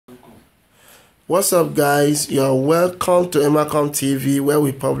What's up, guys? You're welcome to Emacom TV, where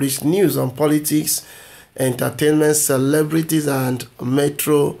we publish news on politics, entertainment, celebrities, and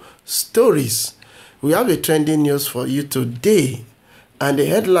metro stories. We have a trending news for you today, and the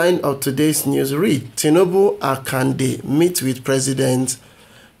headline of today's news reads: Bisi Akande meet with President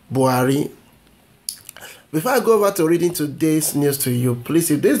Buhari. Before I go over to reading today's news to you,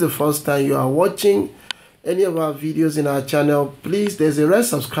 please, if this is the first time you are watching any of our videos in our channel, please, there's a red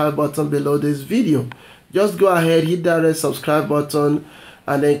subscribe button below this video. Just go ahead, hit that red subscribe button,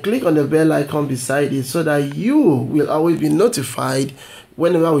 and then click on the bell icon beside it so that you will always be notified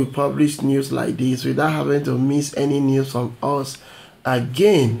whenever we publish news like this without having to miss any news from us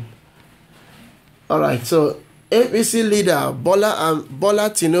again. Alright, so APC leader Bola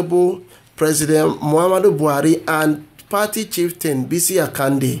Tinubu, President Muhammadu Buhari, and party chieftain Bisi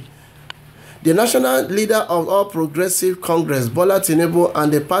Akande, the national leader of All Progressive Congress, Bola Tinubu,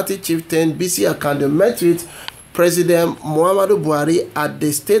 and the party chieftain Bisi Akande met with President Muhammadu Buhari at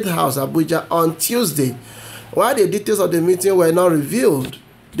the State House, Abuja, on Tuesday. While the details of the meeting were not revealed,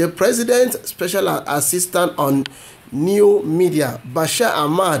 the president's special assistant on new media, Bashir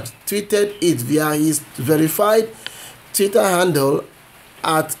Ahmad, tweeted it via his verified Twitter handle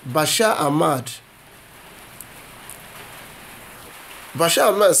at Bashir Ahmad. Bashir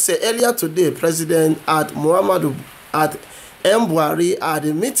Ahmad said earlier today, President at Buhari at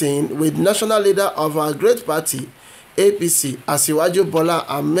a meeting with national leader of our great party, APC, Asiwaju Bola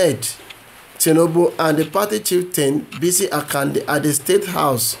Ahmed Tinubu, and the party chieftain Bisi Akande at the State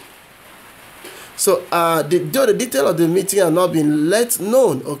House. So the detail of the meeting are not been let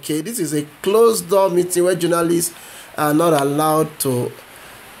known. Okay, this is a closed door meeting where journalists are not allowed to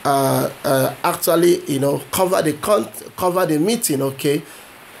actually, cover the meeting. Okay,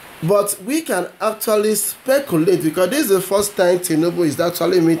 but we can actually speculate, because this is the first time Tinubu is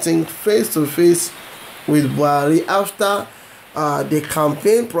actually meeting face to face with Buhari after the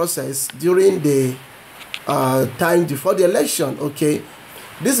campaign process during the time before the election. Okay,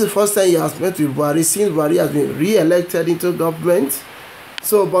 this is the first time he has met with Buhari since Buhari has been re-elected into government.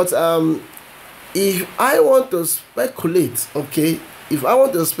 So, but if I want to speculate, okay, I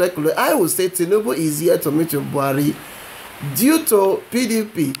would say Tinubu is here to meet with Buhari due to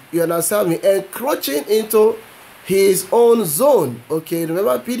PDP, you understand me, encroaching into his own zone. Okay,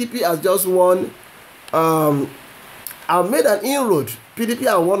 remember, PDP has just won, have made an inroad. PDP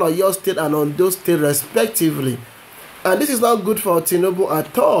have won on your state and on those states respectively. And this is not good for Tinubu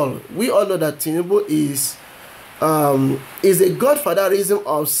at all. We all know that Tinubu is a godfatherism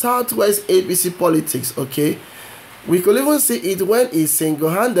of Southwest APC politics. Okay, we could even see it when he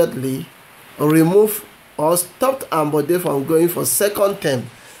single-handedly removed or stopped Ambode from going for second term.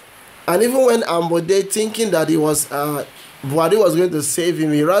 And even when Ambode, thinking that Buhari was going to save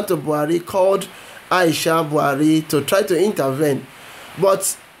him, he ran to Buhari, called Aisha Buhari to try to intervene.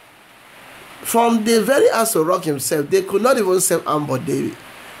 But from the very Aso Rock himself, they could not even save Ambode.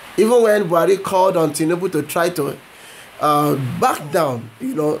 Even when Buhari called on Tinubu to try to back down,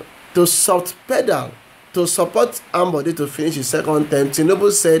 to soft pedal, to support Ambode to finish his second term,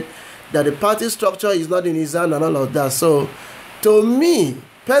 Tinubu said that the party structure is not in his hand and all of that. So, to me,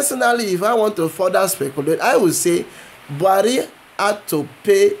 personally, if I want to further speculate, I would say Buhari had to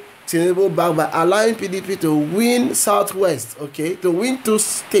pay Tinubu back by allowing PDP to win Southwest, okay, to win 2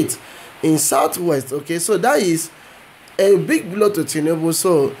 states in Southwest, okay. So that is a big blow to Tinubu.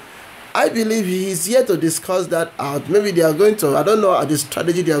 So I believe he is here to discuss that out. Maybe they are going to, I don't know the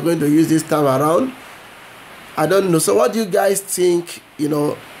strategy they are going to use this time around. I don't know. So what do you guys think?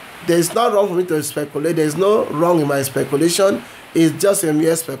 There's no wrong for me to speculate. There's no wrong in my speculation. It's just a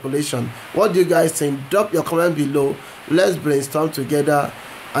mere speculation. What do you guys think? Drop your comment below. Let's brainstorm together.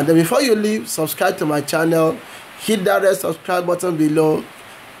 And then before you leave, subscribe to my channel. Hit that red subscribe button below.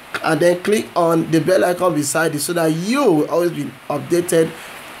 And then click on the bell icon beside it so that you will always be updated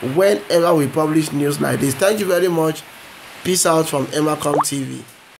whenever we publish news like this. Thank you very much. Peace out from Emacom TV.